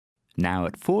Now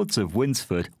at Fords of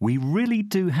Winsford, we really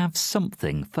do have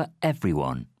something for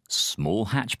everyone. Small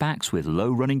hatchbacks with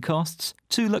low running costs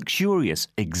to luxurious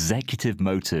executive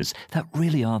motors that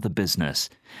really are the business.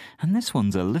 And this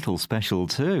one's a little special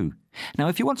too. Now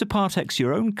if you want to Part X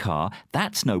your own car,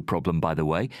 that's no problem by the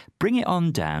way. Bring it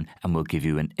on down and we'll give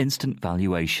you an instant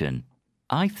valuation.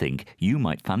 I think you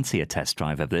might fancy a test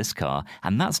drive of this car,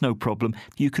 and that's no problem.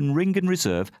 You can ring and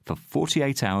reserve for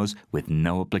 48 hours with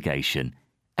no obligation.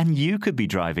 And you could be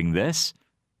driving this.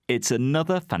 It's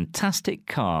another fantastic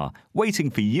car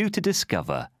waiting for you to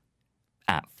discover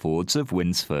at Fords of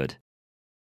Winsford.